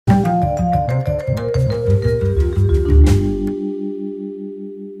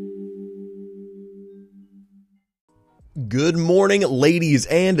Good morning, ladies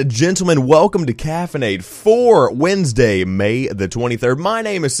and gentlemen. Welcome to Caffeinate for Wednesday, May the 23rd. My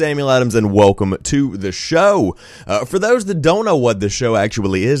name is Samuel Adams, and welcome to the show. For those that don't know what the show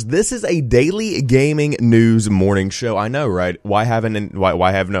actually is, this is a daily gaming news morning show. I know, right? Why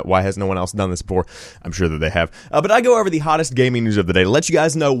has no one else done this before? I'm sure that they have. But I go over the hottest gaming news of the day to let you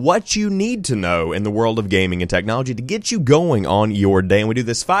guys know what you need to know in the world of gaming and technology to get you going on your day. And we do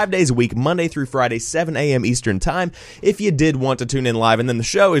this 5 days a week, Monday through Friday, 7 a.m. Eastern Time. If you did want to tune in live, and then the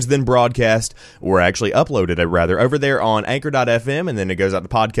show is then broadcast, or actually uploaded, over there on Anchor.fm, and then it goes out to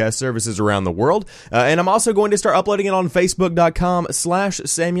podcast services around the world. And I'm also going to start uploading it on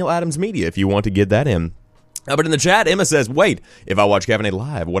Facebook.com/Samuel Adams Media if you want to get that in. But in the chat, Emma says, wait, if I watch Caffeinate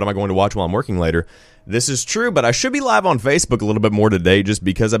live, what am I going to watch while I'm working later? This is true, but I should be live on Facebook a little bit more today just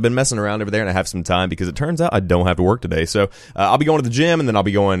because I've been messing around over there and I have some time because it turns out I don't have to work today. So I'll be going to the gym and then I'll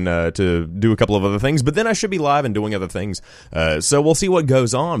be going to do a couple of other things, but then I should be live and doing other things. So we'll see what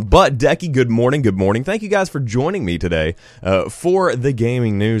goes on. But Decky, good morning. Good morning. Thank you guys for joining me today for the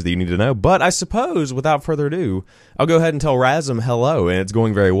gaming news that you need to know. But I suppose, without further ado, I'll go ahead and tell Razum hello, and it's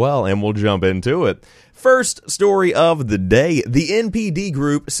going very well, and we'll jump into it. First story of the day, the NPD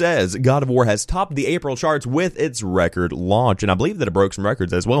Group says God of War has topped the April charts with its record launch, and I believe that it broke some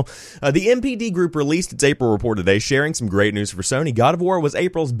records as well. The NPD Group released its April report today, sharing some great news for Sony. God of War was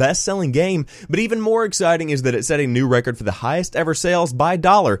April's best-selling game, but even more exciting is that it set a new record for the highest ever sales by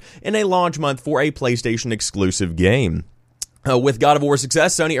dollar in a launch month for a PlayStation-exclusive game. With God of War's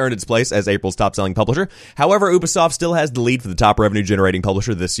success, Sony earned its place as April's top-selling publisher. However, Ubisoft still has the lead for the top revenue-generating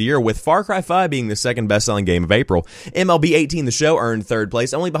publisher this year, with Far Cry 5 being the second best-selling game of April. MLB 18 The Show earned third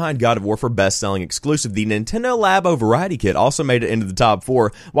place, only behind God of War for best-selling exclusive. The Nintendo Labo Variety Kit also made it into the top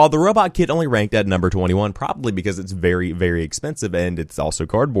 4, while the Robot Kit only ranked at number 21, probably because it's very, very expensive, and it's also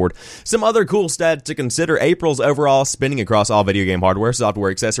cardboard. Some other cool stats to consider: April's overall spending across all video game hardware, software,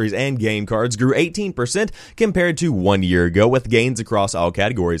 accessories, and game cards grew 18% compared to 1 year ago, with gains across all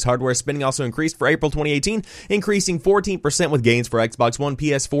categories. Hardware spending also increased for April 2018, increasing 14% with gains for Xbox One,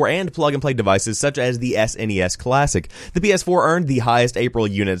 PS4, and plug-and-play devices such as the SNES Classic. The PS4 earned the highest April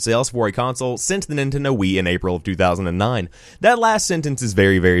unit sales for a console since the Nintendo Wii in April of 2009. That last sentence is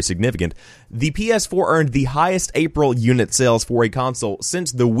very, very significant. The PS4 earned the highest April unit sales for a console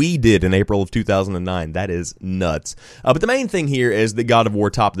since the Wii did in April of 2009. That is nuts. But the main thing here is that God of War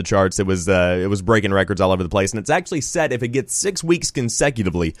topped the charts. It was breaking records all over the place, and it's actually set, if it gets 6 weeks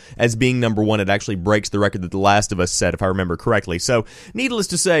consecutively as being number one, it actually breaks the record that The Last of Us set, if I remember correctly. So, needless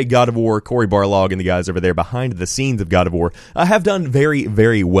to say, God of War, Cory Barlog, and the guys over there behind the scenes of God of War have done very,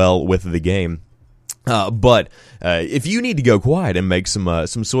 very well with the game. But if you need to go quiet and make some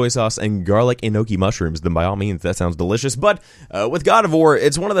soy sauce and garlic enoki mushrooms, then by all means, that sounds delicious. But with God of War,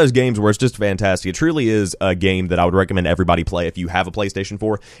 it's one of those games where it's just fantastic. It truly is a game that I would recommend everybody play if you have a PlayStation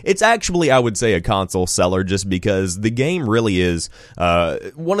 4. It's actually, I would say, a console seller just because the game really is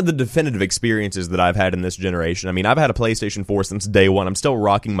one of the definitive experiences that I've had in this generation. I mean, I've had a PlayStation 4 since day one. I'm still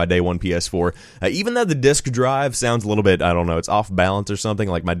rocking my day one PS4. Even though the disc drive sounds a little bit, I don't know, it's off balance or something.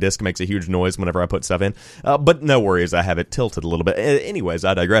 Like my disc makes a huge noise whenever I put stuff in. But no worries, I have it tilted a little bit. Anyways,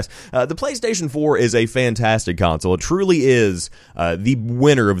 I digress. The PlayStation 4 is a fantastic console. It truly is the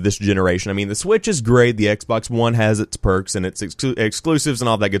winner of this generation. I mean, the Switch is great. The Xbox One has its perks and its exclusives and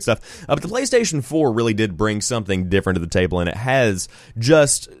all that good stuff. But the PlayStation 4 really did bring something different to the table, and it has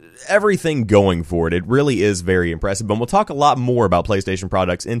just everything going for it. It really is very impressive. But we'll talk a lot more about PlayStation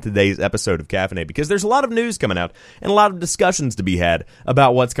products in today's episode of Caffeinate because there's a lot of news coming out and a lot of discussions to be had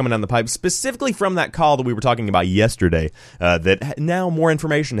about what's coming down the pipe, specifically from that call that we were talking about yesterday, that now more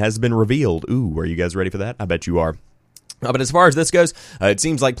information has been revealed. Ooh, are you guys ready for that? I bet you are. But as far as this goes, it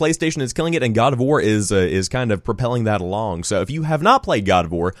seems like PlayStation is killing it, and God of War is kind of propelling that along. So if you have not played God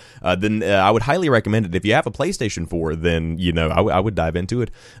of War, then I would highly recommend it. If you have a PlayStation 4, then, I would dive into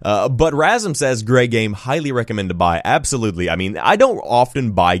it. But Razum says, great game, highly recommend to buy. Absolutely. I mean, I don't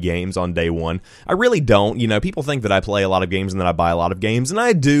often buy games on day one. I really don't. People think that I play a lot of games and that I buy a lot of games, and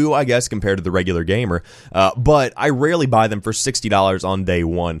I do, I guess, compared to the regular gamer. But I rarely buy them for $60 on day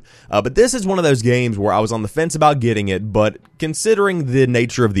one. But this is one of those games where I was on the fence about getting it, but considering the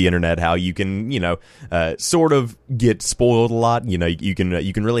nature of the internet, how you can, sort of get spoiled a lot, you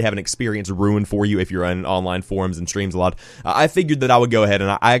can really have an experience ruined for you if you're on online forums and streams a lot. I figured that I would go ahead,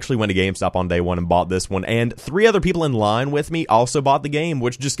 and I actually went to GameStop on day one and bought this one, and 3 other people in line with me also bought the game,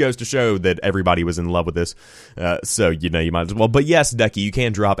 which just goes to show that everybody was in love with this. So, you might as well. But yes, Decky, you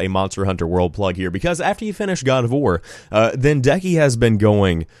can drop a Monster Hunter World plug here, because after you finish God of War, then Decky has been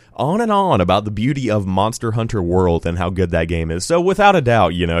going on and on about the beauty of Monster Hunter World and how good that game is. So without a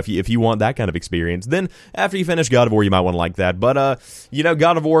doubt, if you want that kind of experience, then after you finish God of War, you might want to like that. But,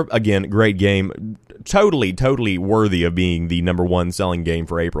 God of War, again, great game. Totally worthy of being the number one selling game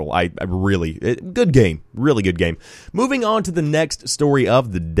for April. Good game. Really good game. Moving on to the next story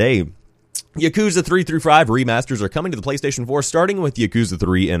of the day. Yakuza 3 through 5 remasters are coming to the PlayStation 4, starting with Yakuza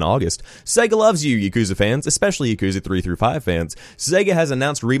 3 in August. Sega loves you, Yakuza fans, especially Yakuza 3 through 5 fans. Sega has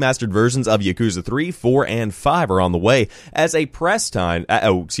announced remastered versions of Yakuza 3, 4, and 5 are on the way. As of press time, I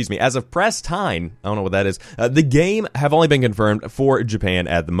don't know what that is, the game have only been confirmed for Japan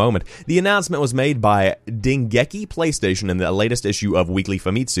at the moment. The announcement was made by Dengeki PlayStation in the latest issue of Weekly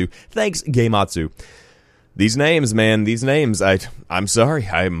Famitsu. Thanks, Geimatsu. These names, I'm sorry.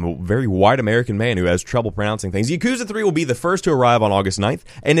 I'm a very white American man who has trouble pronouncing things. Yakuza 3 will be the first to arrive on August 9th,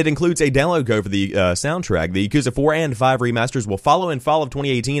 and it includes a download code for the soundtrack. The Yakuza 4 and 5 remasters will follow in fall of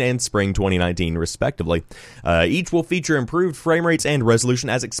 2018 and spring 2019, respectively. Each will feature improved frame rates and resolution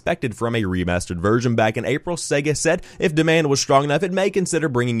as expected from a remastered version. Back in April, Sega said if demand was strong enough, it may consider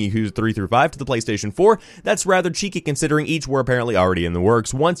bringing Yakuza 3 through 5 to the PlayStation 4. That's rather cheeky considering each were apparently already in the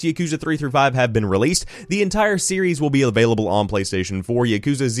works. Once Yakuza 3 through 5 have been released, the entire series will be available on PlayStation 4.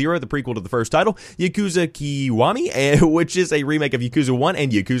 Yakuza 0, the prequel to the first title, Yakuza Kiwami, which is a remake of Yakuza 1,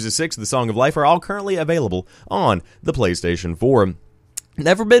 and Yakuza 6, the Song of Life, are all currently available on the PlayStation 4.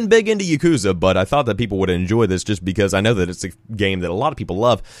 Never been big into Yakuza, but I thought that people would enjoy this just because I know that it's a game that a lot of people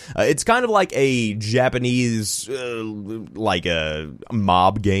love. It's kind of like a Japanese, like a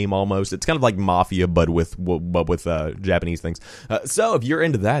mob game almost. It's kind of like Mafia, but with Japanese things. So if you're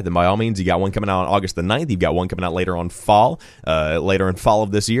into that, then by all means, you got one coming out on August the 9th. You've got one coming out later in fall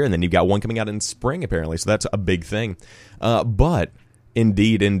of this year, and then you've got one coming out in spring, apparently. So that's a big thing. But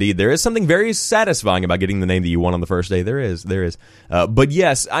Indeed. There is something very satisfying about getting the name that you want on the first day. There is. But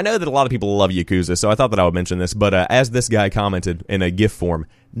yes, I know that a lot of people love Yakuza, so I thought that I would mention this. But as this guy commented in a GIF form,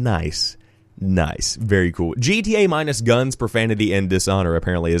 nice. Very cool. GTA minus guns, profanity, and dishonor,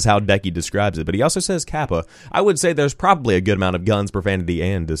 apparently, is how Deki describes it. But he also says Kappa. I would say there's probably a good amount of guns, profanity,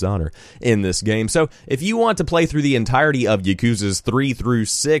 and dishonor in this game. So if you want to play through the entirety of Yakuza's 3 through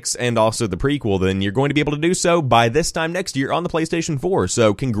 6 and also the prequel, then you're going to be able to do so by this time next year on the PlayStation 4.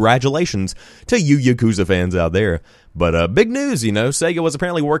 So congratulations to you Yakuza fans out there. But big news, Sega was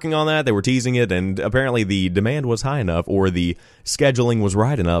apparently working on that. They were teasing it, and apparently the demand was high enough, or the scheduling was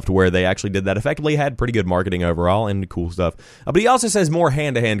right enough to where they actually did that effectively, had pretty good marketing overall, and cool stuff. But he also says more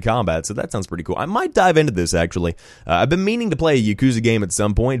hand-to-hand combat, so that sounds pretty cool. I might dive into this, actually. I've been meaning to play a Yakuza game at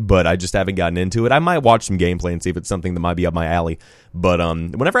some point, but I just haven't gotten into it. I might watch some gameplay and see if it's something that might be up my alley. But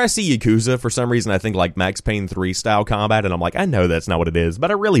whenever I see Yakuza, for some reason, I think like Max Payne 3 style combat, and I'm like, I know that's not what it is,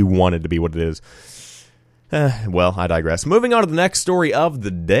 but I really want it to be what it is. Well, I digress. Moving on to the next story of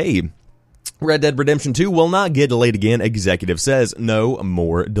the day. Red Dead Redemption 2 will not get delayed again, executive says. No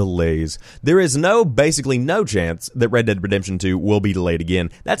more delays. There is basically no chance that Red Dead Redemption 2 will be delayed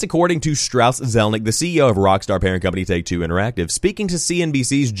again. That's according to Strauss Zelnick, the CEO of Rockstar parent company Take-Two Interactive. Speaking to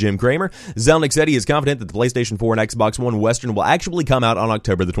CNBC's Jim Cramer, Zelnick said he is confident that the PlayStation 4 and Xbox One Western will actually come out on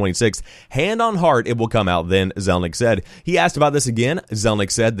October the 26th. Hand on heart, it will come out then, Zelnick said. He asked about this again. Zelnick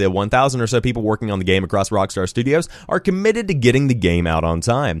said the 1,000 or so people working on the game across Rockstar Studios are committed to getting the game out on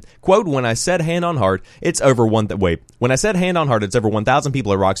time. Quote, when I said hand on heart, it's over 1,000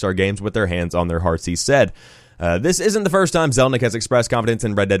 people at Rockstar Games with their hands on their hearts, he said. This isn't the first time Zelnick has expressed confidence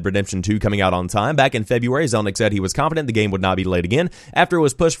in Red Dead Redemption 2 coming out on time. Back in February, Zelnick said he was confident the game would not be delayed again after it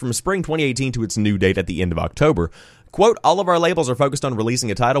was pushed from spring 2018 to its new date at the end of October. Quote, all of our labels are focused on releasing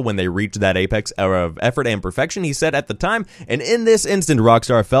a title when they reach that apex of effort and perfection, he said at the time, and in this instant,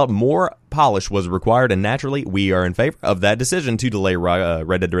 Rockstar felt more polish was required, and naturally, we are in favor of that decision to delay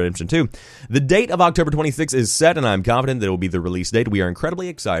Red Dead Redemption 2. The date of October 26th is set, and I'm confident that it will be the release date. We are incredibly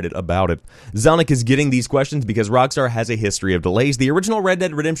excited about it. Zelnick is getting these questions because Rockstar has a history of delays. The original Red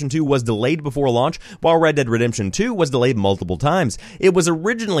Dead Redemption 2 was delayed before launch, while Red Dead Redemption 2 was delayed multiple times. It was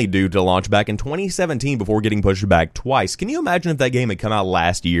originally due to launch back in 2017 before getting pushed back twice. Can you imagine if that game had come out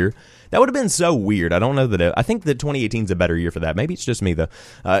last year? That would have been so weird. I don't know that I think that 2018 is a better year for that. Maybe it's just me, though.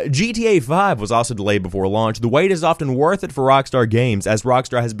 GTA 5 was also delayed before launch. The wait is often worth it for Rockstar Games, as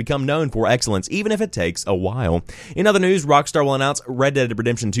Rockstar has become known for excellence, even if it takes a while. In other news, Rockstar will announce Red Dead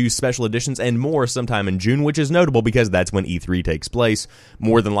Redemption 2 special editions and more sometime in June, which is notable because that's when E3 takes place.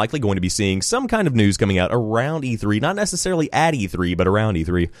 More than likely going to be seeing some kind of news coming out around E3, not necessarily at E3, but around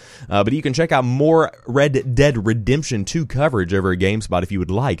E3. But you can check out more Red Dead Redemption 2 coverage over at GameSpot if you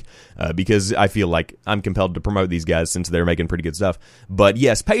would like. Because I feel like I'm compelled to promote these guys since they're making pretty good stuff. But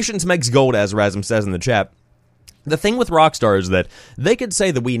yes, patience makes gold, as Razum says in the chat. The thing with Rockstar is that they could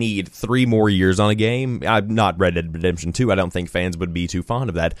say that we need 3 more years on a game. Not Red Dead Redemption 2. I don't think fans would be too fond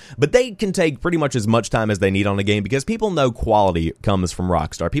of that. But they can take pretty much as much time as they need on a game because people know quality comes from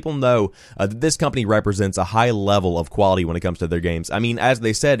Rockstar. People know that this company represents a high level of quality when it comes to their games. I mean, as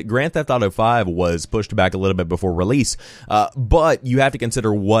they said, Grand Theft Auto 5 was pushed back a little bit before release. But you have to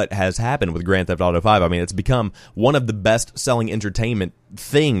consider what has happened with Grand Theft Auto 5. I mean, it's become one of the best-selling entertainment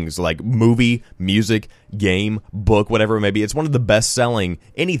things, like movie, music, game, book, whatever it may be. It's one of the best-selling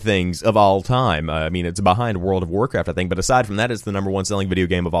anythings of all time. I mean, it's behind World of Warcraft, I think, but aside from that, it's the #1 selling video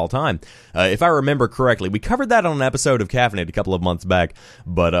game of all time. If I remember correctly, we covered that on an episode of Caffeinate a couple of months back,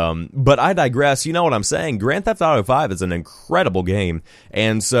 but I digress. You know what I'm saying? Grand Theft Auto 5 is an incredible game,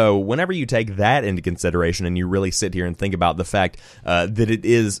 and so whenever you take that into consideration and you really sit here and think about the fact that it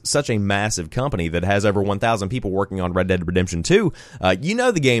is such a massive company that has over 1,000 people working on Red Dead Redemption 2, you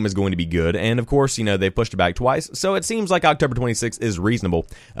know the game is going to be good, and of course, you know, they've pushed it back twice, so it seems like October 26th is reasonable,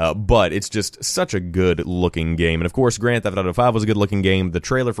 but it's just such a good-looking game, and of course, Grand Theft Auto 5 was a good-looking game. The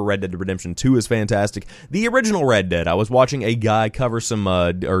trailer for Red Dead Redemption 2 is fantastic. The original Red Dead, I was watching a guy cover some,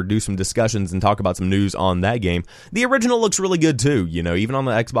 or do some discussions and talk about some news on that game. The original looks really good, too, you know, even on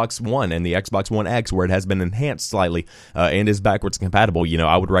the Xbox One and the Xbox One X, where it has been enhanced slightly, and is backwards compatible, you know,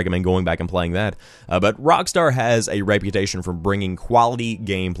 I would recommend going back and playing that, but Rockstar has a reputation for bringing quality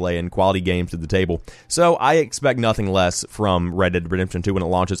gameplay and quality games to the table. So I expect nothing less from Red Dead Redemption 2 when it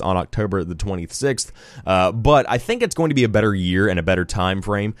launches on October the 26th. But I think it's going to be a better year and a better time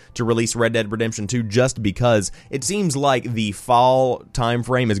frame to release Red Dead Redemption 2 just because it seems like the fall time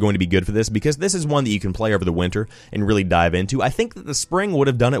frame is going to be good for this because this is one that you can play over the winter and really dive into. I think that the spring would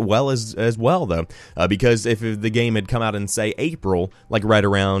have done it well as well, though, because if the game had come out in, say, April, like right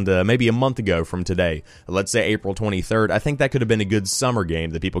around maybe a month ago from today, let's say April 23rd, I think that could have been a good summer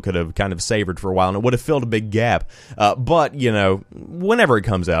game that people could have kind of savored for a while, and it would have filled a big gap. But, you know, whenever it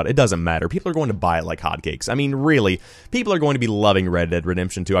comes out, it doesn't matter. People are going to buy it like hotcakes. I mean, really, people are going to be loving Red Dead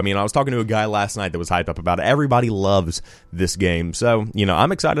Redemption 2. I mean, I was talking to a guy last night that was hyped up about it. Everybody loves this game. So, you know,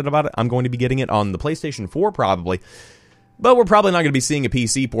 I'm excited about it. I'm going to be getting it on the PlayStation 4 probably. But we're probably not going to be seeing a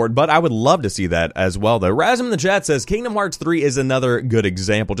PC port, but I would love to see that as well, though. Razm in the chat says, Kingdom Hearts 3 is another good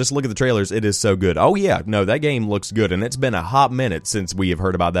example. Just look at the trailers. It is so good. Oh, yeah. No, that game looks good, and it's been a hot minute since we have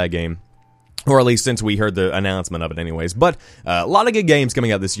heard about that game. Or at least since we heard the announcement of it anyways. But a lot of good games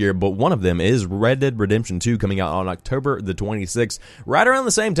coming out this year, but one of them is Red Dead Redemption 2 coming out on October the 26th. Right around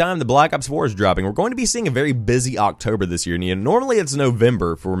the same time the Black Ops 4 is dropping. We're going to be seeing a very busy October this year. And normally it's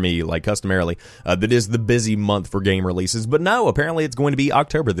November for me, like customarily. That is the busy month for game releases. But no, apparently it's going to be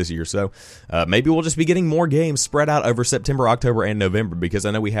October this year. So maybe we'll just be getting more games spread out over September, October, and November. Because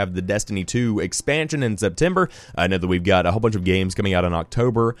I know we have the Destiny 2 expansion in September. I know that we've got a whole bunch of games coming out in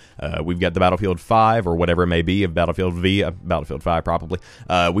October. We've got the Battlefield 5 or whatever it may be, of Battlefield V, Battlefield 5 probably.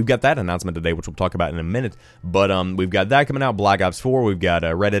 We've got that announcement today, which we'll talk about in a minute. But we've got that coming out, Black Ops 4, we've got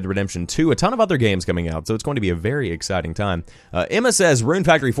Red Dead Redemption 2, a ton of other games coming out, so it's going to be a very exciting time. Emma says, Rune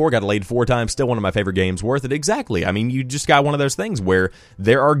Factory 4 got delayed 4 times, still one of my favorite games, worth it. Exactly. I mean, you just got one of those things where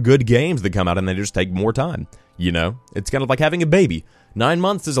there are good games that come out and they just take more time, you know? It's kind of like having a baby. 9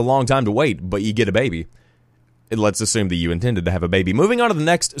 months is a long time to wait, but you get a baby. Let's assume that you intended to have a baby. Moving on to the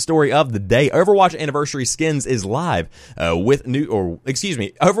next story of the day. Overwatch Anniversary Skins is live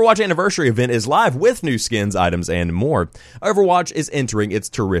Overwatch Anniversary event is live with new skins, items, and more. Overwatch is entering its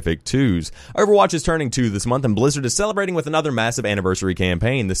terrific twos. Overwatch is turning 2 this month, and Blizzard is celebrating with another massive anniversary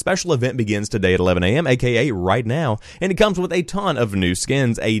campaign. The special event begins today at 11 a.m., aka right now, and it comes with a ton of new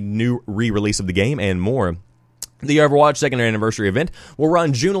skins, a new re-release of the game, and more. The Overwatch second anniversary event will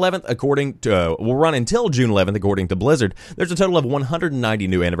run June 11th will run until June 11th according to Blizzard. There's a total of 190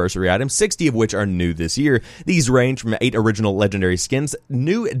 new anniversary items, 60 of which are new this year. These range from 8 original legendary skins,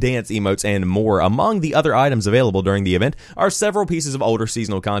 new dance emotes, and more. Among the other items available during the event are several pieces of older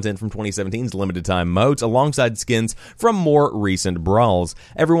seasonal content from 2017's limited time modes, alongside skins from more recent brawls.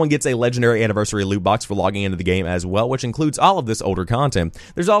 Everyone gets a legendary anniversary loot box for logging into the game as well, which includes all of this older content.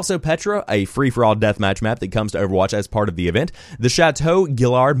 There's also Petra, a free-for-all deathmatch map that comes to Overwatch as part of the event. The Chateau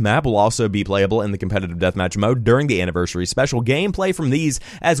Gillard map will also be playable in the competitive deathmatch mode during the anniversary special. Gameplay from these,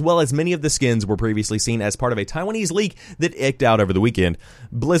 as well as many of the skins, were previously seen as part of a Taiwanese leak that icked out over the weekend.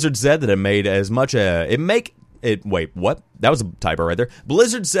 Blizzard said that it made as much Wait, what? that was a typo right there.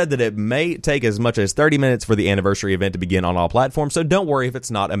 Blizzard said that it may take as much as 30 minutes for the anniversary event to begin on all platforms, so don't worry if it's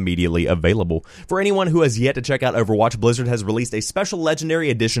not immediately available. For anyone who has yet to check out Overwatch, Blizzard has released a special Legendary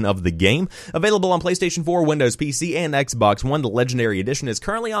Edition of the game. Available on PlayStation 4, Windows PC, and Xbox One, the Legendary Edition is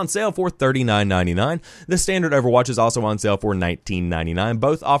currently on sale for $39.99. The standard Overwatch is also on sale for $19.99.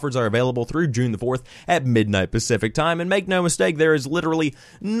 Both offers are available through June the 4th at midnight Pacific time, and make no mistake, there is literally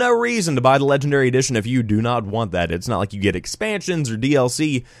no reason to buy the Legendary Edition if you do not want that. It's not like you get expansions or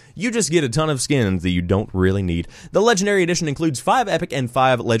DLC, you just get a ton of skins that you don't really need. The Legendary Edition includes 5 epic and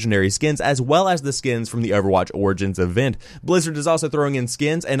 5 legendary skins, as well as the skins from the Overwatch Origins event. Blizzard is also throwing in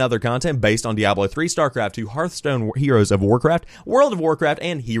skins and other content based on Diablo 3, StarCraft 2, Hearthstone, Heroes of Warcraft, World of Warcraft,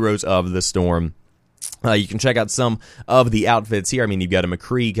 and Heroes of the Storm. You can check out some of the outfits here. I mean, you've got a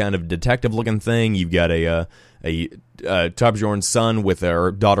McCree kind of detective-looking thing. You've got a Torbjorn's son with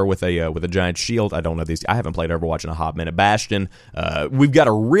or daughter with a giant shield. I don't know these. I haven't played Overwatch in a hot minute. Bastion. We've got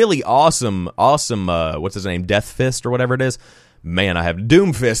a really awesome. What's his name? Death Fist or whatever it is. Man, I have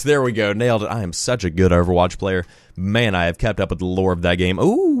Doomfist. There we go. Nailed it. I am such a good Overwatch player. Man, I have kept up with the lore of that game.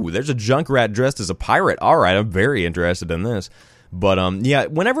 Ooh, there's a Junkrat dressed as a pirate. All right, I'm very interested in this. But, yeah,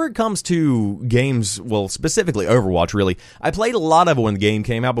 whenever it comes to games, well, specifically Overwatch, really, I played a lot of it when the game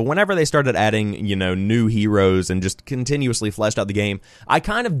came out, but whenever they started adding, new heroes and just continuously fleshed out the game, I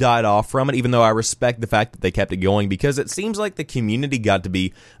kind of died off from it, even though I respect the fact that they kept it going, because it seems like the community got to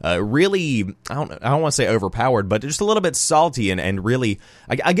be really, I don't want to say overpowered, but just a little bit salty, and really,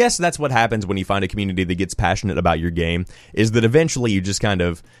 I guess that's what happens when you find a community that gets passionate about your game, is that eventually you just kind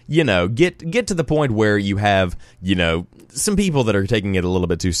of, get to the point where you have, some people that are taking it a little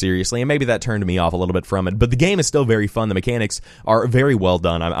bit too seriously, and maybe that turned me off a little bit from it. But the game is still very fun. The mechanics are very well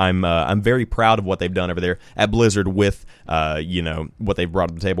done. I'm very proud of what they've done over there at Blizzard with what they've brought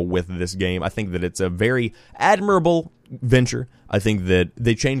to the table with this game. I think that it's a very admirable venture. I think that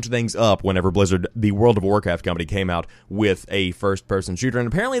they changed things up whenever Blizzard, the World of Warcraft company, came out with a first-person shooter, and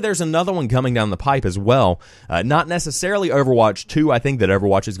apparently there's another one coming down the pipe as well. Not necessarily Overwatch 2. I think that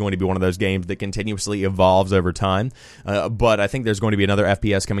Overwatch is going to be one of those games that continuously evolves over time, but I think there's going to be another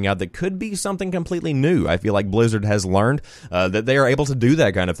FPS coming out that could be something completely new. I feel like Blizzard has learned that they are able to do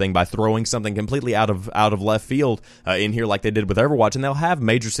that kind of thing by throwing something completely out of left field in here like they did with Overwatch, and they'll have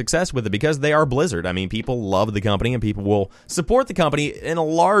major success with it because they are Blizzard. I mean, people love the company, and people will support the company in a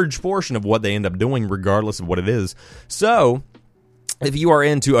large portion of what they end up doing, regardless of what it is. So, if you are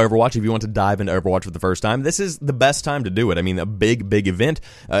into Overwatch, if you want to dive into Overwatch for the first time, this is the best time to do it. I mean, a big event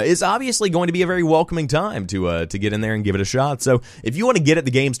is obviously going to be a very welcoming time to get in there and give it a shot. So if you want to get it,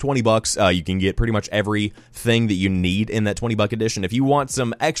 the game's $20. You can get pretty much everything that you need in that $20 edition. If you want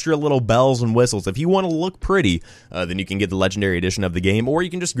some extra little bells and whistles, if you want to look pretty, then you can get the Legendary Edition of the game, or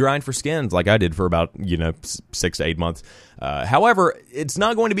you can just grind for skins like I did for about 6 to 8 months. However, it's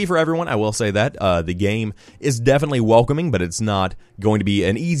not going to be for everyone. I will say that the game is definitely welcoming, but it's not going to be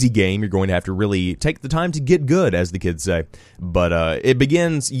an easy game. You're going to have to really take the time to get good, as the kids say. But it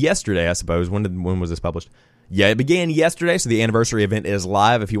begins yesterday, I suppose. When was this published? Yeah, it began yesterday, so the anniversary event is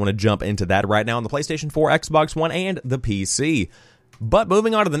live if you want to jump into that right now on the PlayStation 4, Xbox One, and the PC. But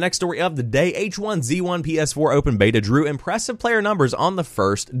moving on to the next story of the day, H1Z1 PS4 Open Beta drew impressive player numbers on the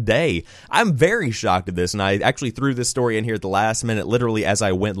first day. I'm very shocked at this, and I actually threw this story in here at the last minute, literally as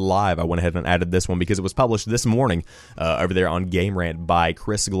I went live. I went ahead and added this one because it was published this morning over there on Game Rant by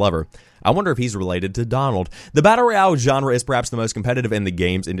Chris Glover. I wonder if he's related to Donald. The Battle Royale genre is perhaps the most competitive in the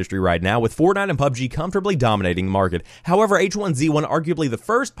games industry right now, with Fortnite and PUBG comfortably dominating the market. However, H1Z1, arguably the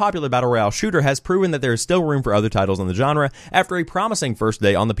first popular Battle Royale shooter, has proven that there is still room for other titles in the genre after a promising first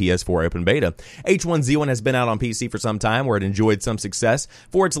day on the PS4 Open Beta. H1Z1 has been out on PC for some time, where it enjoyed some success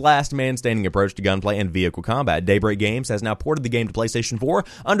for its last man-standing approach to gunplay and vehicle combat. Daybreak Games has now ported the game to PlayStation 4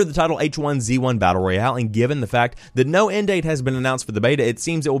 under the title H1Z1 Battle Royale, and given the fact that no end date has been announced for the beta, it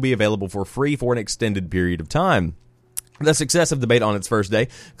seems it will be available for free for an extended period of time. The success of the beta on its first day,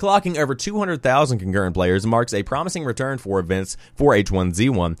 clocking over 200,000 concurrent players, marks a promising return for events for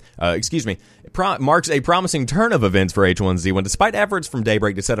H1Z1. Marks a promising turn of events for H1Z1. Despite efforts from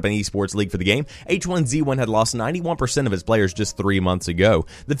Daybreak to set up an esports league for the game, H1Z1 had lost 91% of its players just 3 months ago.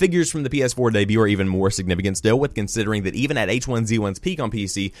 The figures from the PS4 debut are even more significant still, with considering that even at H1Z1's peak on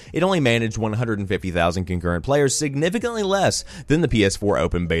PC, it only managed 150,000 concurrent players, significantly less than the PS4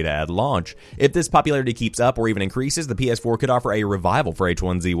 Open Beta at launch. If this popularity keeps up or even increases, the PS4 could offer a revival for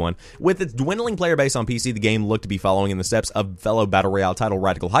H1Z1. With its dwindling player base on PC, the game looked to be following in the steps of fellow Battle Royale title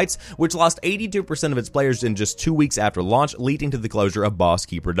Radical Heights, which lost 82% of its players in just 2 weeks after launch, leading to the closure of Boss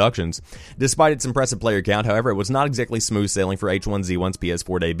Key Productions. Despite its impressive player count, however, it was not exactly smooth sailing for H1Z1's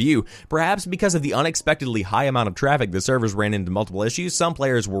PS4 debut. Perhaps because of the unexpectedly high amount of traffic, the servers ran into multiple issues. Some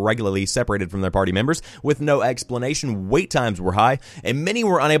players were regularly separated from their party members with no explanation, wait times were high, and many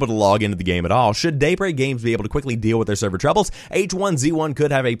were unable to log into the game at all. Should Daybreak Games be able to quickly deal with their server troubles, H1Z1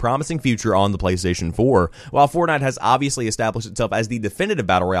 could have a promising future on the PlayStation 4. While Fortnite has obviously established itself as the definitive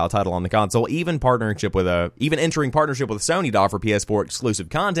Battle Royale title on the console, even entering partnership with Sony to offer PS4 exclusive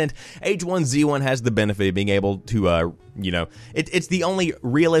content, H1Z1 has the benefit of being able to, it's the only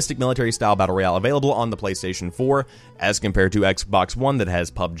realistic military-style Battle Royale available on the PlayStation 4, as compared to Xbox One that has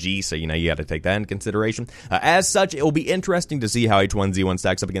PUBG, so, you got to take that into consideration. As such, it will be interesting to see how H1Z1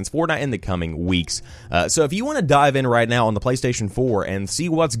 stacks up against Fortnite in the coming weeks. So if you want to dive in right now on the PlayStation 4 and see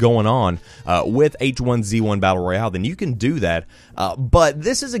what's going on with H1Z1 Battle Royale, then you can do that. But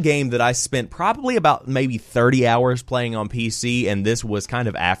this is a game that I spent probably about maybe 30 hours playing on PC, and this was kind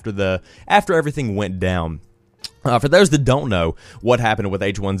of after everything went down. For those that don't know what happened with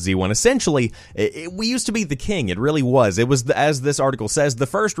H1Z1, essentially, we used to be the king. It really was. It was, as this article says, the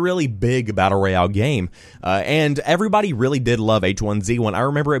first really big Battle Royale game, and everybody really did love H1Z1. I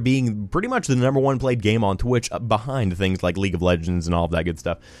remember it being pretty much the #1 played game on Twitch, behind things like League of Legends and all of that good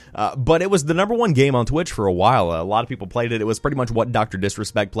stuff. But it was the #1 game on Twitch for a while. A lot of people played it. It was pretty much what Dr.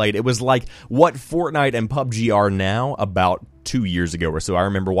 Disrespect played. It was like what Fortnite and PUBG are now, about 2 years ago or so. I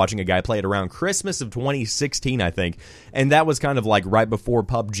remember watching a guy play it around Christmas of 2016, I think, and that was kind of like right before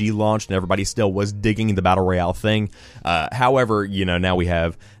PUBG launched and everybody still was digging the Battle Royale thing. However, now we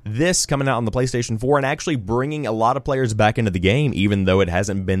have this coming out on the PlayStation 4 and actually bringing a lot of players back into the game, even though it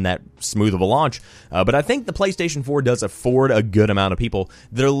hasn't been that smooth of a launch. But I think the PlayStation 4 does afford a good amount of people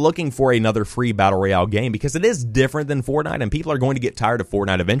that are looking for another free Battle Royale game, because it is different than Fortnite, and people are going to get tired of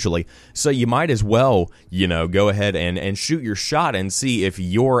Fortnite eventually. So you might as well, go ahead and shoot your shot and see if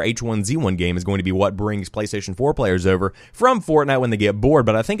your H1Z1 game is going to be what brings PlayStation 4 players over from Fortnite when they get bored.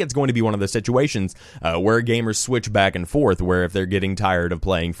 But I think it's going to be one of the situations where gamers switch back and forth, where if they're getting tired of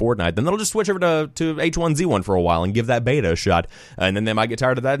playing Fortnite, then they'll just switch over to H1Z1 for a while and give that beta a shot, and then they might get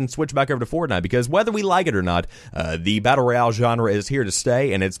tired of that and switch back over to Fortnite, because whether we like it or not, the Battle Royale genre is here to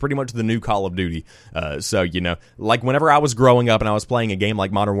stay, and it's pretty much the new Call of Duty. So, like whenever I was growing up and I was playing a game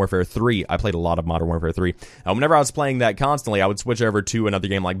like Modern Warfare 3, I played a lot of Modern Warfare 3, whenever I was playing that constantly, I would switch over to another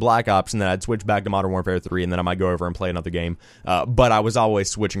game like Black Ops, and then I'd switch back to Modern Warfare 3, and then I might go over and play another game, but I was always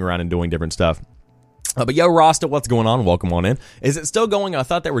switching around and doing different stuff. But yo, Rasta, what's going on? Welcome on in. Is it still going? I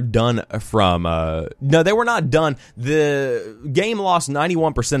thought they were done from, no, they were not done. The game lost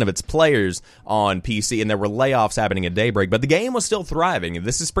 91% of its players on PC, and there were layoffs happening at Daybreak, but the game was still thriving.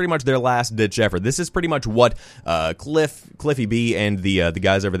 This is pretty much their last-ditch effort. This is pretty much what Cliffy B and the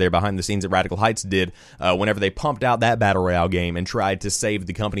guys over there behind the scenes at Radical Heights did whenever they pumped out that Battle Royale game and tried to save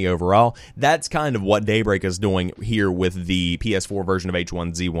the company overall. That's kind of what Daybreak is doing here with the PS4 version of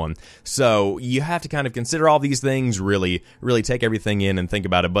H1Z1. So you have to kind of consider all these things, really take everything in and think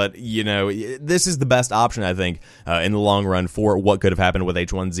about it. But, this is the best option, I think, in the long run for what could have happened with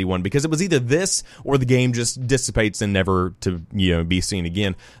H1Z1, because it was either this or the game just dissipates and never to, be seen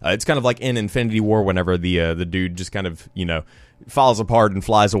again. It's kind of like in Infinity War, whenever the dude just kind of, falls apart and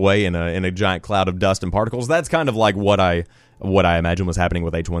flies away in a giant cloud of dust and particles. That's kind of like what I imagine was happening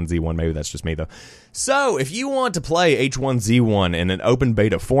with H1Z1. Maybe that's just me, though. So, if you want to play H1Z1 in an open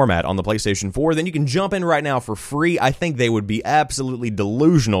beta format on the PlayStation 4, then you can jump in right now for free. I think they would be absolutely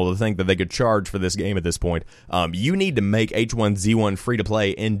delusional to think that they could charge for this game at this point. You need to make H1Z1 free to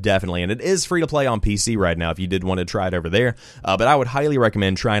play indefinitely, and it is free to play on PC right now if you did want to try it over there. But I would highly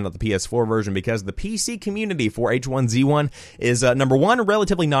recommend trying out the PS4 version, because the PC community for H1Z1 is, number one,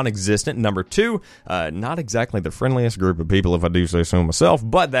 relatively non-existent. Number two, not exactly the friendliest group of people, if I do say so myself,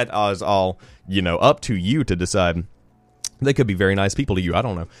 but that is all, up to you to decide. They could be very nice people to you. I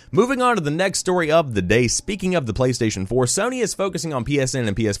don't know. Moving on to the next story of the day. Speaking of the PlayStation 4, Sony is focusing on PSN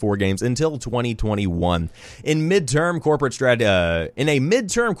and PS4 games until 2021. In a midterm corporate strategy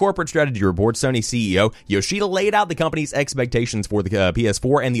report, Sony CEO Yoshida laid out the company's expectations for the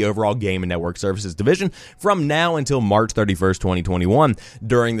PS4 and the overall game and network services division from now until March 31st, 2021.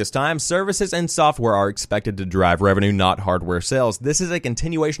 During this time, services and software are expected to drive revenue, not hardware sales. This is a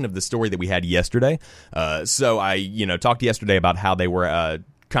continuation of the story that we had yesterday. So I, talked yesterday about how they were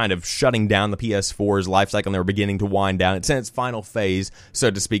kind of shutting down the PS4's life cycle, and they were beginning to wind down. It's in its final phase,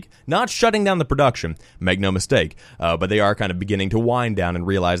 so to speak. Not shutting down the production, make no mistake, but they are kind of beginning to wind down and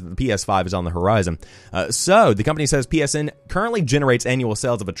realize that the PS5 is on the horizon. So the company says PSN currently generates annual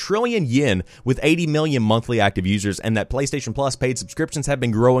sales of $1 trillion with 80 million monthly active users, and that PlayStation Plus paid subscriptions have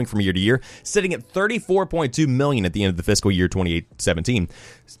been growing from year to year, sitting at 34.2 million at the end of the fiscal year 2017.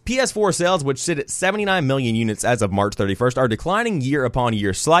 PS4 sales, which sit at 79 million units as of March 31st, are declining year upon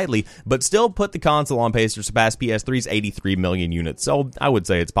year slightly, but still put the console on pace to surpass PS3's 83 million units. So I would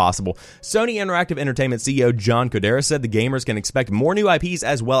say it's possible. Sony Interactive Entertainment CEO John Codera said the gamers can expect more new IPs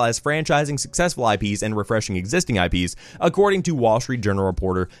as well as franchising successful IPs and refreshing existing IPs, according to Wall Street Journal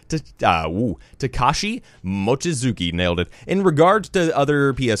reporter Takashi Mochizuki. Nailed it. In regards to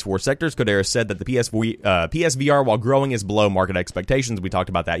other PS4 sectors, Codera said that the PSVR, while growing, is below market expectations. We talked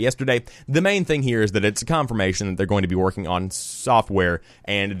about that yesterday. The main thing here is that it's a confirmation that they're going to be working on software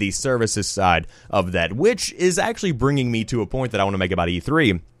and the services side of that, which is actually bringing me to a point that I want to make about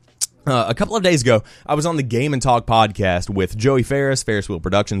E3. A couple of days ago, I was on the Game and Talk podcast with Joey Ferris, Ferris Wheel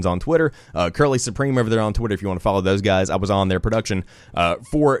Productions on Twitter, Curly Supreme over there on Twitter if you want to follow those guys. I was on their production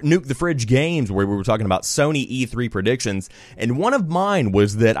for Nuke the Fridge Games, where we were talking about Sony E3 predictions, and one of mine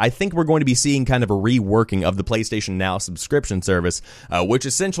was that I think we're going to be seeing kind of a reworking of the PlayStation Now subscription service, which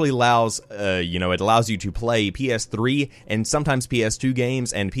essentially allows, it allows you to play PS3 and sometimes PS2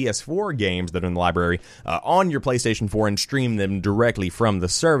 games and PS4 games that are in the library on your PlayStation 4 and stream them directly from the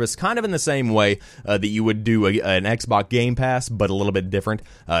service, kind of in the same way that you would do an Xbox Game Pass, but a little bit different.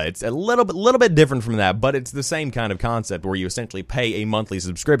 It's a little bit different from that, but it's the same kind of concept where you essentially pay a monthly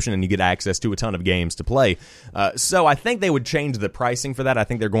subscription and you get access to a ton of games to play. So I think they would change the pricing for that. I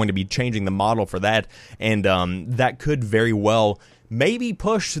think they're going to be changing the model for that, and that could very well maybe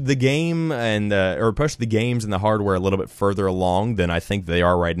push the game and or push the games and the hardware a little bit further along than I think they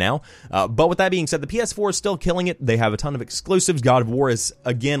are right now. But with that being said, the PS4 is still killing it. They have a ton of exclusives. God of War is,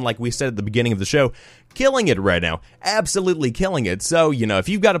 again, like we said at the beginning of the show, killing it right now. Absolutely killing it. So, if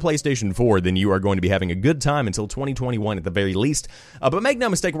you've got a PlayStation 4, then you are going to be having a good time until 2021 at the very least. But make no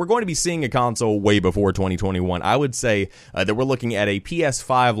mistake, we're going to be seeing a console way before 2021. I would say that we're looking at a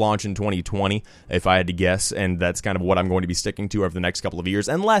PS5 launch in 2020, if I had to guess, and that's kind of what I'm going to be sticking to over the next couple of years,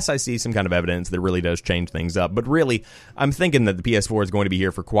 unless I see some kind of evidence that really does change things up. But really, I'm thinking that the PS4 is going to be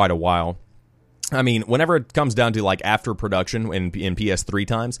here for quite a while. I mean, whenever it comes down to like after production in PS3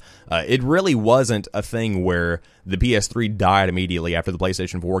 times, it really wasn't a thing where the PS3 died immediately after the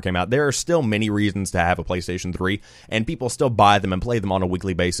PlayStation 4 came out. There are still many reasons to have a PlayStation 3, and people still buy them and play them on a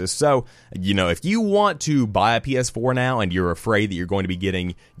weekly basis. So, if you want to buy a PS4 now and you're afraid that you're going to be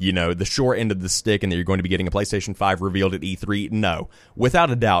getting, the short end of the stick and that you're going to be getting a PlayStation 5 revealed at E3, no.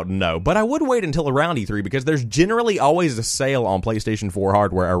 Without a doubt, no. But I would wait until around E3 because there's generally always a sale on PlayStation 4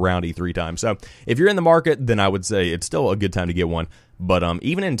 hardware around E3 time. So, if you're in the market, then I would say it's still a good time to get one. But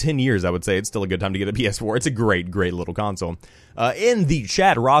even in 10 years, I would say it's still a good time to get a PS4. It's a great little console. In the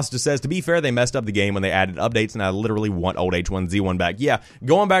chat, Ross just says, to be fair, they messed up the game when they added updates, and I literally want old H1Z1 back. Yeah,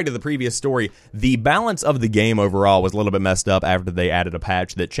 going back to the previous story, the balance of the game overall was a little bit messed up after they added a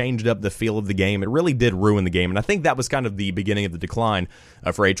patch that changed up the feel of the game. It really did ruin the game, and I think that was kind of the beginning of the decline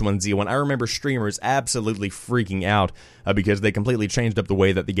for H1Z1. I remember streamers absolutely freaking out because they completely changed up the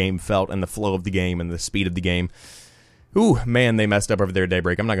way that the game felt and the flow of the game and the speed of the game. Ooh, man, they messed up over there at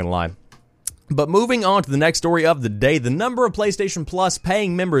Daybreak, I'm not going to lie. But moving on to the next story of the day, the number of PlayStation Plus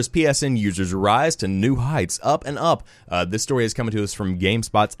paying members PSN users rise to new heights, up and up. This story is coming to us from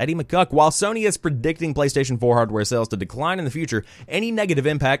GameSpot's Eddie McCuck. While Sony is predicting PlayStation 4 hardware sales to decline in the future, any negative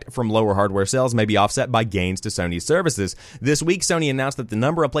impact from lower hardware sales may be offset by gains to Sony's services. This week, Sony announced that the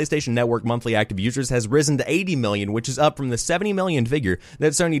number of PlayStation Network monthly active users has risen to 80 million, which is up from the 70 million figure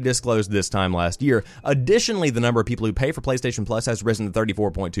that Sony disclosed this time last year. Additionally, the number of people who pay for PlayStation Plus has risen to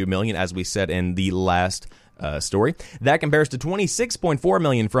 34.2 million, as we said in the last story. That compares to 26.4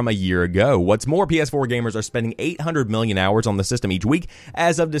 million from a year ago. What's more, PS4 gamers are spending 800 million hours on the system each week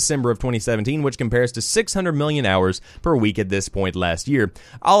as of December of 2017, which compares to 600 million hours per week at this point last year.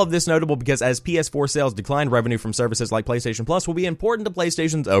 All of this notable because as PS4 sales decline, revenue from services like PlayStation Plus will be important to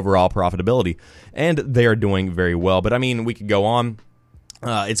PlayStation's overall profitability. And they are doing very well. But I mean, we could go on.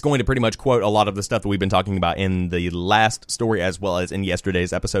 It's going to pretty much quote a lot of the stuff that we've been talking about in the last story as well as in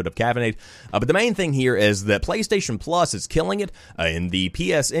yesterday's episode of Caffeinate. But the main thing here is that PlayStation Plus is killing it, and the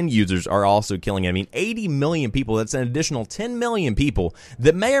PSN users are also killing it. I mean, 80 million people, that's an additional 10 million people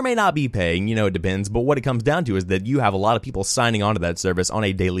that may or may not be paying, it depends, but what it comes down to is that you have a lot of people signing onto that service on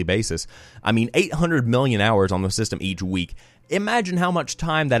a daily basis. I mean, 800 million hours on the system each week Imagine how much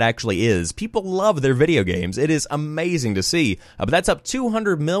time that actually is. People love their video games. It is amazing to see. But that's up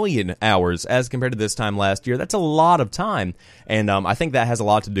 200 million hours as compared to this time last year. That's a lot of time. And I think that has a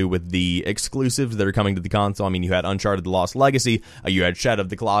lot to do with the exclusives that are coming to the console. I mean, you had Uncharted: The Lost Legacy. You had Shadow of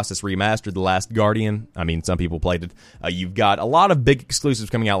the Colossus Remastered, The Last Guardian. I mean, some people played it. You've got a lot of big exclusives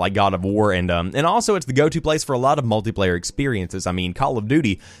coming out like God of War. And also it's the go-to place for a lot of multiplayer experiences. I mean, Call of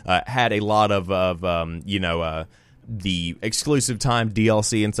Duty had a lot of the exclusive time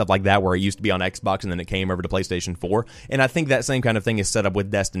DLC and stuff like that, where it used to be on Xbox and then it came over to PlayStation 4. And I think that same kind of thing is set up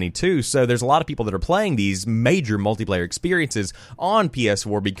with Destiny 2. So there's a lot of people that are playing these major multiplayer experiences on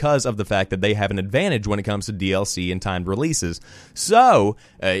PS4 because of the fact that they have an advantage when it comes to DLC and timed releases. So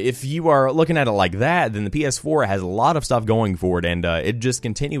if you are looking at it like that, then the PS4 has a lot of stuff going for it, and it just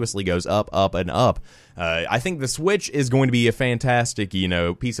continuously goes up, up, and up. I think the Switch is going to be a fantastic,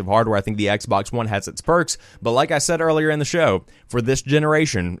 piece of hardware. I think the Xbox One has its perks, but like I said earlier in the show, for this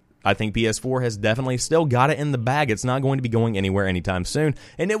generation, I think PS4 has definitely still got it in the bag. It's not going to be going anywhere anytime soon,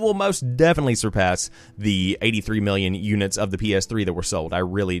 and it will most definitely surpass the 83 million units of the PS3 that were sold. I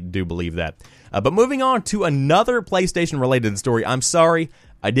really do believe that. But moving on to another PlayStation-related story. I'm sorry,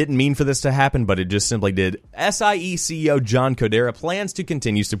 I didn't mean for this to happen, but it just simply did. SIE CEO John Codera plans to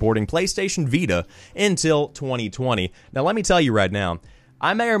continue supporting PlayStation Vita until 2020. Now, let me tell you right now,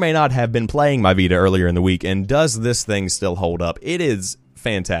 I may or may not have been playing my Vita earlier in the week, and does this thing still hold up? It is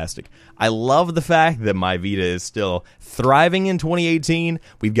fantastic. I love the fact that my Vita is still thriving in 2018.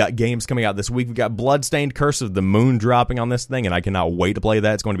 We've got games coming out this week. We've got Bloodstained: Curse of the Moon dropping on this thing, and I cannot wait to play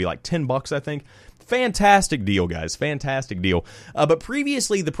that. It's going to be like $10, I think. Fantastic deal, guys. Fantastic deal. But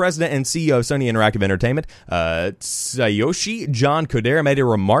previously, the president and CEO of Sony Interactive Entertainment, Tsuyoshi John Codera, made a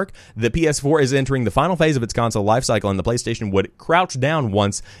remark that PS4 is entering the final phase of its console lifecycle, and the PlayStation would crouch down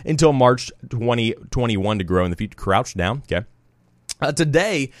once until March 2021 to grow in the future. Crouch down, okay.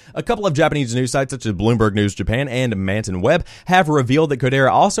 Today, a couple of Japanese news sites such as Bloomberg News Japan and Manton Web have revealed that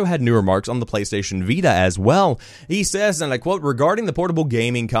Codera also had new remarks on the PlayStation Vita as well. He says, and I quote, "Regarding the portable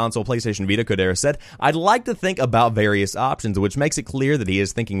gaming console PlayStation Vita," Codera said, "I'd like to think about various options," which makes it clear that he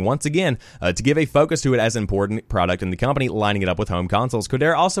is thinking once again to give a focus to it as an important product in the company, lining it up with home consoles.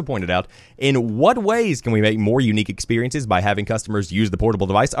 Codera also pointed out, "In what ways can we make more unique experiences by having customers use the portable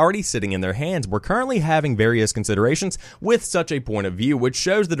device already sitting in their hands? We're currently having various considerations with such a point of view, which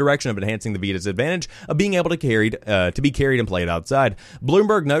shows the direction of enhancing the Vita's advantage of being able to be carried and played outside."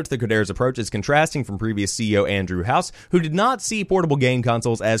 Bloomberg notes that Codera's approach is contrasting from previous CEO Andrew House, who did not see portable game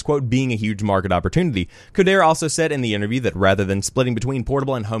consoles as, quote, being a huge market opportunity. Codera also said in the interview that rather than splitting between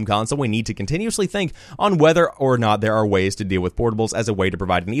portable and home console, we need to continuously think on whether or not there are ways to deal with portables as a way to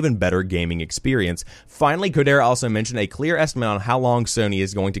provide an even better gaming experience. Finally, Codera also mentioned a clear estimate on how long Sony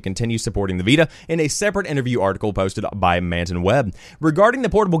is going to continue supporting the Vita in a separate interview article posted by Manton Web. Regarding the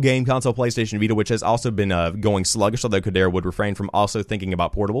portable game console PlayStation Vita, which has also been going sluggish, although Codera would refrain from also thinking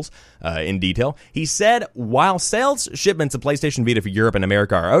about portables in detail, he said, "While sales shipments of PlayStation Vita for Europe and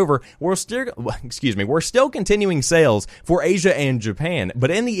America are over, we're still continuing sales for Asia and Japan, but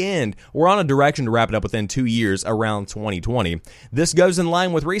in the end, we're on a direction to wrap it up within 2 years, around 2020. This goes in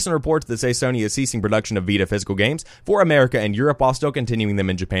line with recent reports that say Sony is ceasing production of Vita physical games for America and Europe while still continuing them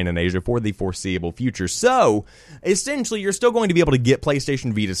in Japan and Asia for the foreseeable future." So, essentially, you're still going to be able to get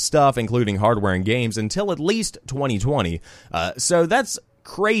PlayStation Vita stuff, including hardware and games, until at least 2020. So that's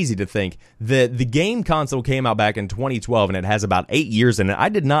crazy to think that the game console came out back in 2012 and it has about 8 years in it. I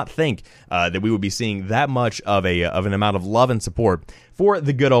did not think that we would be seeing that much of an amount of love and support for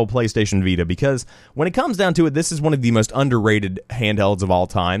the good old PlayStation Vita, because when it comes down to it, this is one of the most underrated handhelds of all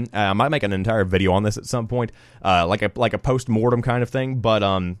time. I might make an entire video on this at some point, like a post-mortem kind of thing, but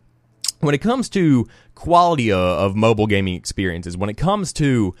when it comes to quality of mobile gaming experiences, when it comes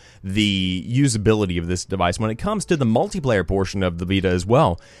to the usability of this device, when it comes to the multiplayer portion of the Vita as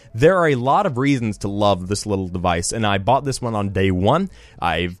well, there are a lot of reasons to love this little device, and I bought this one on day one.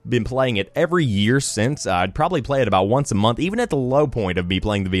 I've been playing it every year since. I'd probably play it about once a month. Even at the low point of me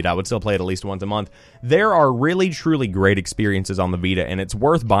playing the Vita, I would still play it at least once a month. There are really, truly great experiences on the Vita, and it's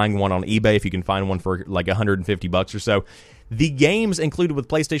worth buying one on eBay if you can find one for like $150 or so. The games included with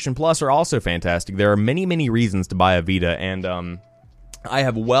PlayStation Plus are also fantastic. There are many, many reasons to buy a Vita, and I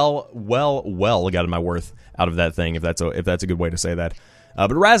have well gotten my worth out of that thing, if that's a good way to say that.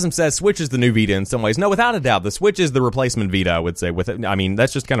 But Rasm says Switch is the new Vita in some ways. No, without a doubt, the Switch is the replacement Vita, I would say. I mean,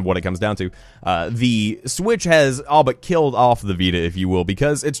 that's just kind of what it comes down to. The Switch has all but killed off the Vita, if you will,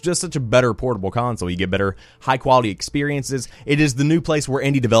 because it's just such a better portable console. You get better high-quality experiences. It is the new place where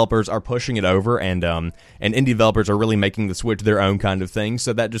indie developers are pushing it over, and indie developers are really making the Switch their own kind of thing,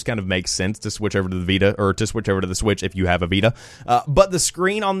 so that just kind of makes sense to switch over to the Vita, or to switch over to the Switch if you have a Vita. But the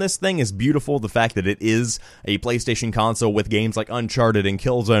screen on this thing is beautiful. The fact that it is a PlayStation console with games like Uncharted and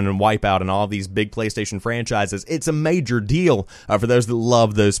Killzone and Wipeout and all these big PlayStation franchises, it's a major deal for those that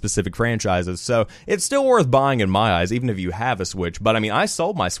love those specific franchises. So it's still worth buying in my eyes, even if you have a Switch. But I mean, I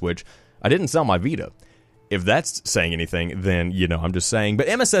sold my Switch. I didn't sell my Vita. If that's saying anything, then, you know, I'm just saying. But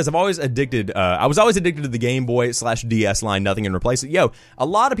Emma says, I was always addicted to the Game Boy/DS line, nothing can replace it. Yo, a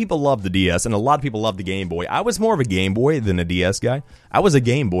lot of people love the DS, and a lot of people love the Game Boy. I was more of a Game Boy than a DS guy. I was a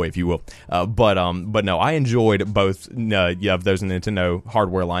Game Boy, if you will. But no, I enjoyed both of those Nintendo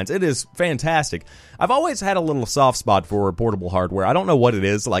hardware lines. It is fantastic. I've always had a little soft spot for portable hardware. I don't know what it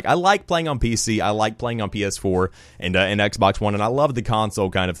is. Like, I like playing on PC, I like playing on PS4 and Xbox One, and I love the console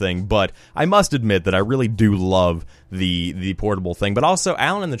kind of thing. But I must admit that I really do love the portable thing. But also,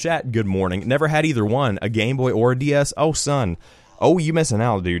 Alan in the chat, good morning. Never had either one, a Game Boy or a DS. Oh, son. Oh, you missing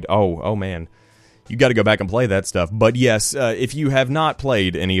out, dude. Oh, man. You got to go back and play that stuff. But yes, if you have not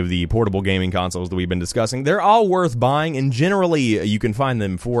played any of the portable gaming consoles that we've been discussing, they're all worth buying, and generally you can find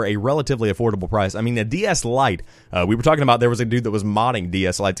them for a relatively affordable price. I mean, a DS Lite, we were talking about, there was a dude that was modding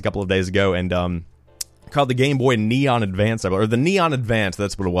DS Lites a couple of days ago, and called the Game Boy Neon Advance, or the Neon Advance,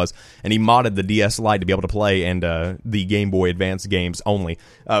 that's what it was, and he modded the DS Lite to be able to play and the Game Boy Advance games only.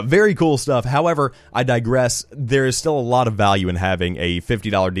 Very cool stuff. However, I digress. There is still a lot of value in having a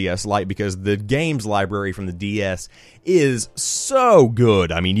 $50 DS Lite because the games library from the DS is so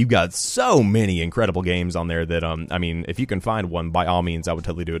good. I mean, you've got so many incredible games on there that, I mean, if you can find one, by all means, I would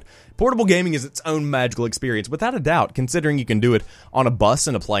totally do it. Portable gaming is its own magical experience, without a doubt, considering you can do it on a bus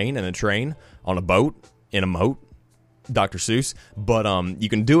and a plane and a train, on a boat, in a moat, Dr. Seuss, but you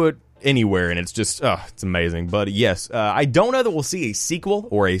can do it anywhere, and it's just, it's amazing. But yes, I don't know that we'll see a sequel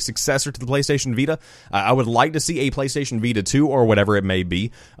or a successor to the PlayStation Vita. I would like to see a PlayStation Vita 2 or whatever it may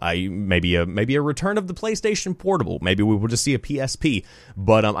be. Maybe a return of the PlayStation Portable. Maybe we will just see a PSP.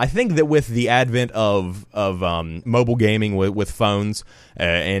 But I think that with the advent of mobile gaming with phones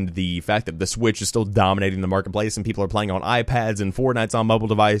and the fact that the Switch is still dominating the marketplace and people are playing on iPads and Fortnite's on mobile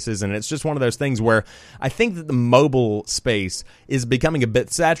devices, and it's just one of those things where I think that the mobile space is becoming a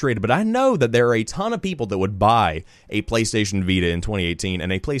bit saturated. But I know that there are a ton of people that would buy a PlayStation Vita in 2018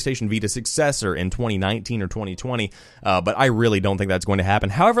 and a PlayStation Vita successor in 2019 or 2020, but I really don't think that's going to happen.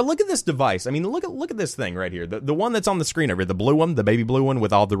 However, look at this device. I mean, look at this thing right here. The one that's on the screen over here, the blue one, the baby blue one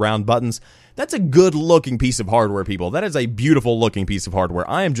with all the round buttons. That's a good-looking piece of hardware, people. That is a beautiful-looking piece of hardware.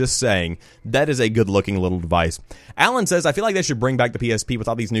 I am just saying that is a good-looking little device. Alan says, I feel like they should bring back the PSP with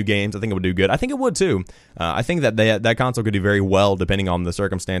all these new games. I think it would do good. I think it would, too. I think that that console could do very well, depending on the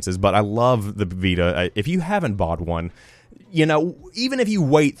circumstances, but I love the Vita. If you haven't bought one, you know, even if you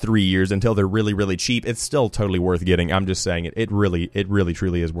wait 3 years until they're really, really cheap, it's still totally worth getting. I'm just saying it really,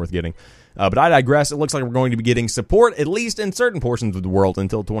 truly is worth getting. But I digress. It looks like we're going to be getting support, at least in certain portions of the world,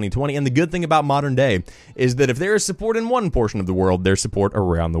 until 2020. And the good thing about modern day is that if there is support in one portion of the world, there's support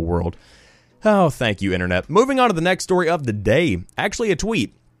around the world. Oh, thank you, Internet. Moving on to the next story of the day. Actually, a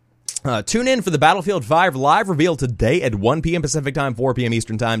tweet. Tune in for the Battlefield 5 live reveal today at 1 p.m. Pacific Time, 4 p.m.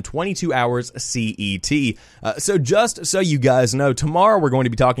 Eastern Time, 22 hours CET. So just so you guys know, tomorrow we're going to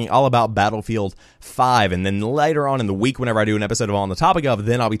be talking all about Battlefield 5, and then later on in the week, whenever I do an episode of On the Topic Of,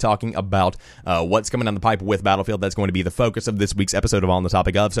 then I'll be talking about what's coming down the pipe with Battlefield. That's going to be the focus of this week's episode of On the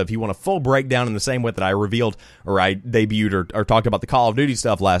Topic Of. So if you want a full breakdown in the same way that I revealed or I debuted or talked about the Call of Duty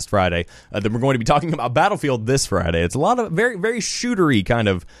stuff last Friday, then we're going to be talking about Battlefield this Friday. It's a lot of very, very shootery kind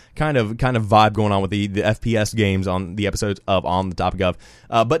of vibe going on with the FPS games on the episodes of On the Topic Of.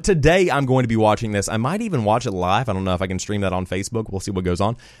 But today I'm going to be watching this. I might even watch it live. I don't know if I can stream that on Facebook. We'll see what goes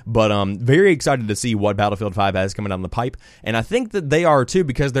on. But very excited to see what Battlefield 5 has coming down the pipe. And I think that they are too,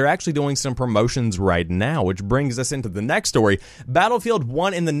 because they're actually doing some promotions right now, which brings us into the next story. Battlefield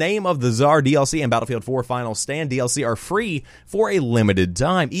 1 in the Name of the Czar DLC and Battlefield 4 Final Stand DLC are free for a limited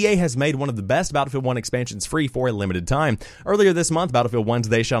time. EA has made one of the best Battlefield 1 expansions free for a limited time. Earlier this month, Battlefield 1's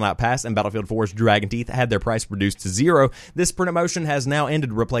They Shall Not Pass and Battlefield 4's Dragon Teeth had their price reduced to $0. This promotion has now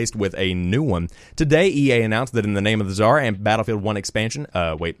ended, replaced with a new one. Today, EA announced that In the Name of the Czar and Battlefield 1 expansion,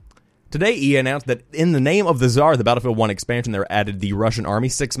 Today, EA announced that in the name of the Tsar, the Battlefield 1 expansion, they added the Russian army,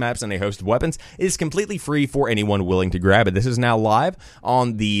 6 maps, and a host of weapons. It is completely free for anyone willing to grab it. This is now live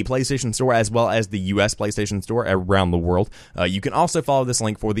on the PlayStation Store as well as the US PlayStation Store around the world. You can also follow this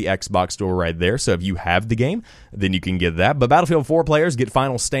link for the Xbox Store right there, so if you have the game, then you can get that. But Battlefield 4 players get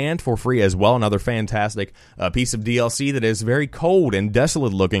Final Stand for free as well, another fantastic piece of DLC that is very cold and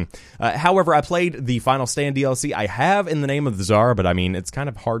desolate looking. However, I played the Final Stand DLC. I have in the name of the Tsar, but I mean, it's kind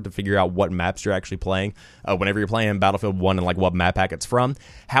of hard to figure out what maps you're actually playing whenever you're playing Battlefield 1 and like what map pack it's from.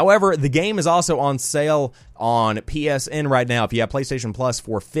 However, the game is also on sale on PSN right now if you have PlayStation Plus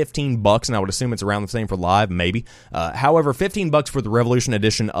for $15, and I would assume it's around the same for Live, maybe. However, $15 for the Revolution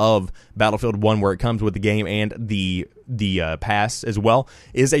Edition of Battlefield 1, where it comes with the game and the pass as well,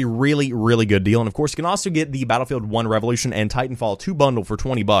 is a really, really good deal. And of course, you can also get the Battlefield 1 Revolution and Titanfall 2 bundle for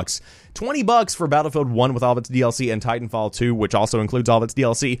 $20. $20 for Battlefield 1 with all of its DLC and Titanfall 2, which also includes all of its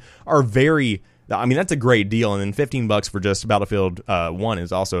DLC, are very... I mean, that's a great deal. And then $15 for just Battlefield 1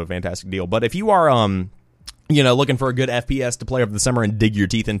 is also a fantastic deal. But if you are... looking for a good FPS to play over the summer and dig your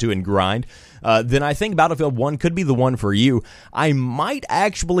teeth into and grind, then I think Battlefield 1 could be the one for you. I might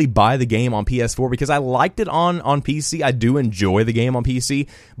actually buy the game on PS4 because I liked it on PC. I do enjoy the game on PC,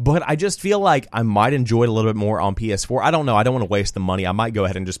 but I just feel like I might enjoy it a little bit more on PS4. I don't know. I don't want to waste the money. I might go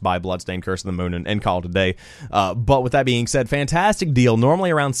ahead and just buy Bloodstained Curse of the Moon and call it a day. But with that being said, fantastic deal,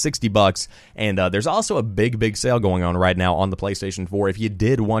 normally around $60, and there's also a big sale going on right now on the PlayStation 4 if you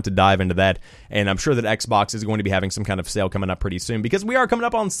did want to dive into that, and I'm sure that Xbox is going to be having some kind of sale coming up pretty soon because we are coming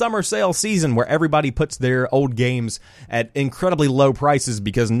up on summer sale season where everybody puts their old games at incredibly low prices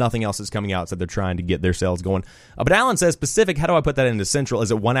because nothing else is coming out, so they're trying to get their sales going. But Alan says, Pacific, how do I put that into Central? Is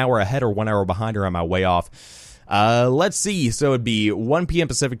it 1 hour ahead or 1 hour behind, or am I way off? Let's see. So it'd be 1 p.m.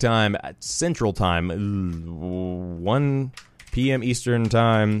 Pacific time, Central time, 1 p.m. Eastern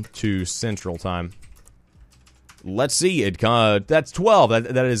time to Central time. Let's see. That's 12.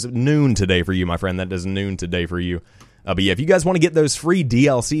 That is noon today for you, my friend. That is noon today for you. But yeah, if you guys want to get those free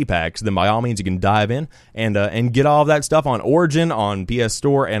DLC packs, then by all means you can dive in and get all of that stuff on Origin, on PS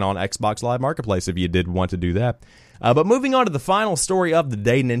Store, and on Xbox Live Marketplace if you did want to do that. But moving on to the final story of the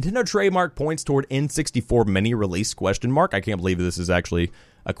day, Nintendo trademark points toward N64 mini release, ? I can't believe this is actually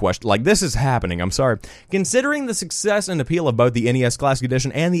a question. Like, this is happening. I'm sorry. Considering the success and appeal of both the NES Classic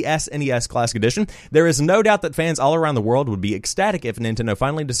Edition and the SNES Classic Edition, there is no doubt that fans all around the world would be ecstatic if Nintendo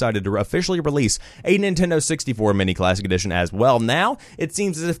finally decided to officially release a Nintendo 64 Mini Classic Edition as well. Now, it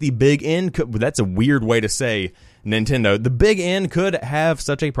seems as if the Big N could... That's a weird way to say Nintendo. The Big N could have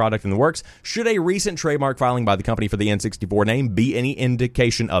such a product in the works should a recent trademark filing by the company for the N64 name be any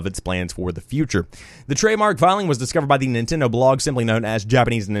indication of its plans for the future. The trademark filing was discovered by the Nintendo blog, simply known as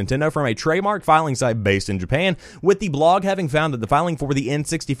Japanese Nintendo, from a trademark filing site based in Japan, with the blog having found that the filing for the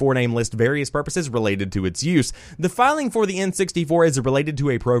N64 name lists various purposes related to its use. The filing for the N64 is related to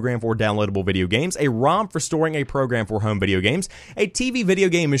a program for downloadable video games, a ROM for storing a program for home video games, a TV video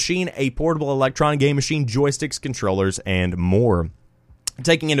game machine, a portable electronic game machine, joysticks, controllers, and more.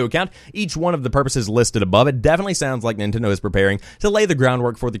 Taking into account each one of the purposes listed above, it definitely sounds like Nintendo is preparing to lay the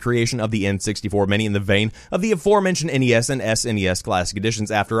groundwork for the creation of the N64 Mini in the vein of the aforementioned NES and SNES Classic Editions.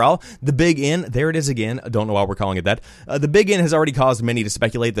 After all, the Big N, there it is again, I don't know why we're calling it that, the Big N has already caused many to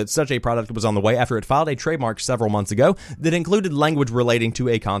speculate that such a product was on the way after it filed a trademark several months ago that included language relating to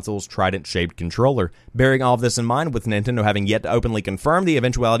a console's trident-shaped controller. Bearing all of this in mind, with Nintendo having yet to openly confirm the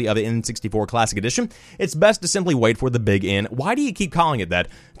eventuality of the N64 Classic Edition, it's best to simply wait for the Big N. Why do you keep calling it that?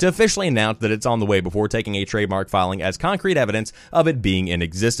 To officially announce that it's on the way before taking a trademark filing as concrete evidence of it being in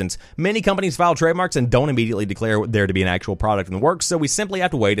existence. Many companies file trademarks and don't immediately declare there to be an actual product in the works, so we simply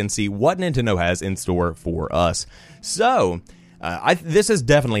have to wait and see what Nintendo has in store for us. So... this is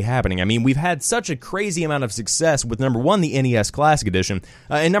definitely happening. I mean, we've had such a crazy amount of success with, number one, the NES Classic Edition,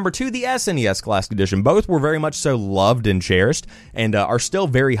 and number two, the SNES Classic Edition. Both were very much so loved and cherished, and are still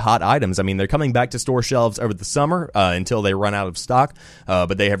very hot items. I mean, they're coming back to store shelves over the summer until they run out of stock,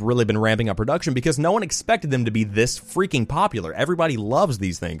 but they have really been ramping up production because no one expected them to be this freaking popular. Everybody loves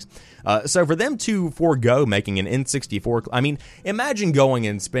these things. So for them to forego making an N64, I mean, imagine going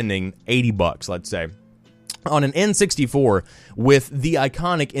and spending $80, let's say, on an N64 with the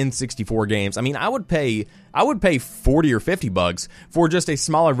iconic N64 games. I mean, I would pay $40 or $50 for just a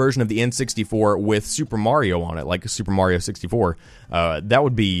smaller version of the N64 with Super Mario on it, like Super Mario 64. That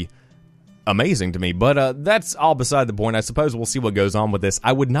would be amazing to me, but that's all beside the point. I suppose we'll see what goes on with this.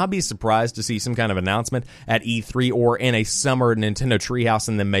 I would not be surprised to see some kind of announcement at E3 or in a summer Nintendo Treehouse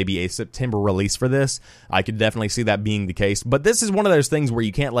and then maybe a September release for this. I could definitely see that being the case, but this is one of those things where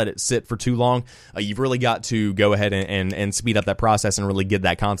you can't let it sit for too long. You've really got to go ahead and speed up that process and really get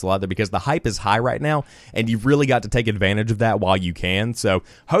that console out there because the hype is high right now, and you've really got to take advantage of that while you can. So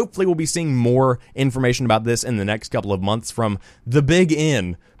hopefully we'll be seeing more information about this in the next couple of months from the Big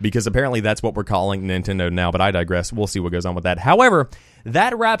N, because apparently that's what we're calling Nintendo now, but I digress. We'll see what goes on with that. However,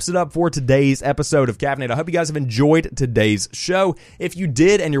 that wraps it up for today's episode of Caffeinate. I hope you guys have enjoyed today's show. If you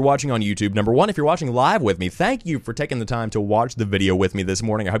did and you're watching on YouTube, number one, if you're watching live with me, thank you for taking the time to watch the video with me this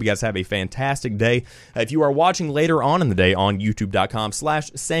morning. I hope you guys have a fantastic day. If you are watching later on in the day on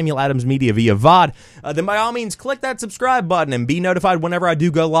youtube.com/Samuel Adams Media via VOD, then by all means click that subscribe button and be notified whenever I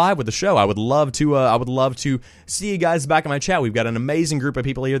do go live with the show. I would love to see you guys back in my chat. We've got an amazing group of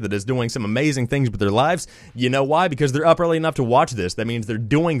people here that is doing some amazing things with their lives. You know why? Because they're up early enough to watch this. That means they're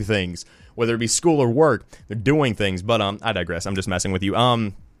doing things, whether it be school or work. They're doing things, but I digress. I'm just messing with you.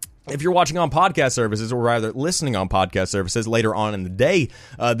 If you're watching on podcast services, or rather listening on podcast services later on in the day,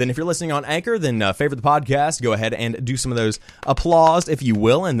 then if you're listening on Anchor, then favorite the podcast. Go ahead and do some of those applause, if you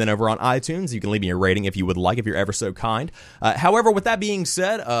will. And then over on iTunes, you can leave me a rating if you would like, if you're ever so kind. However, with that being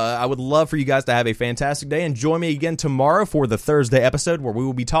said, I would love for you guys to have a fantastic day. And join me again tomorrow for the Thursday episode, where we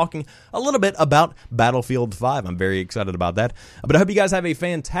will be talking a little bit about Battlefield 5. I'm very excited about that. But I hope you guys have a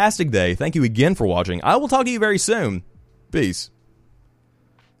fantastic day. Thank you again for watching. I will talk to you very soon. Peace.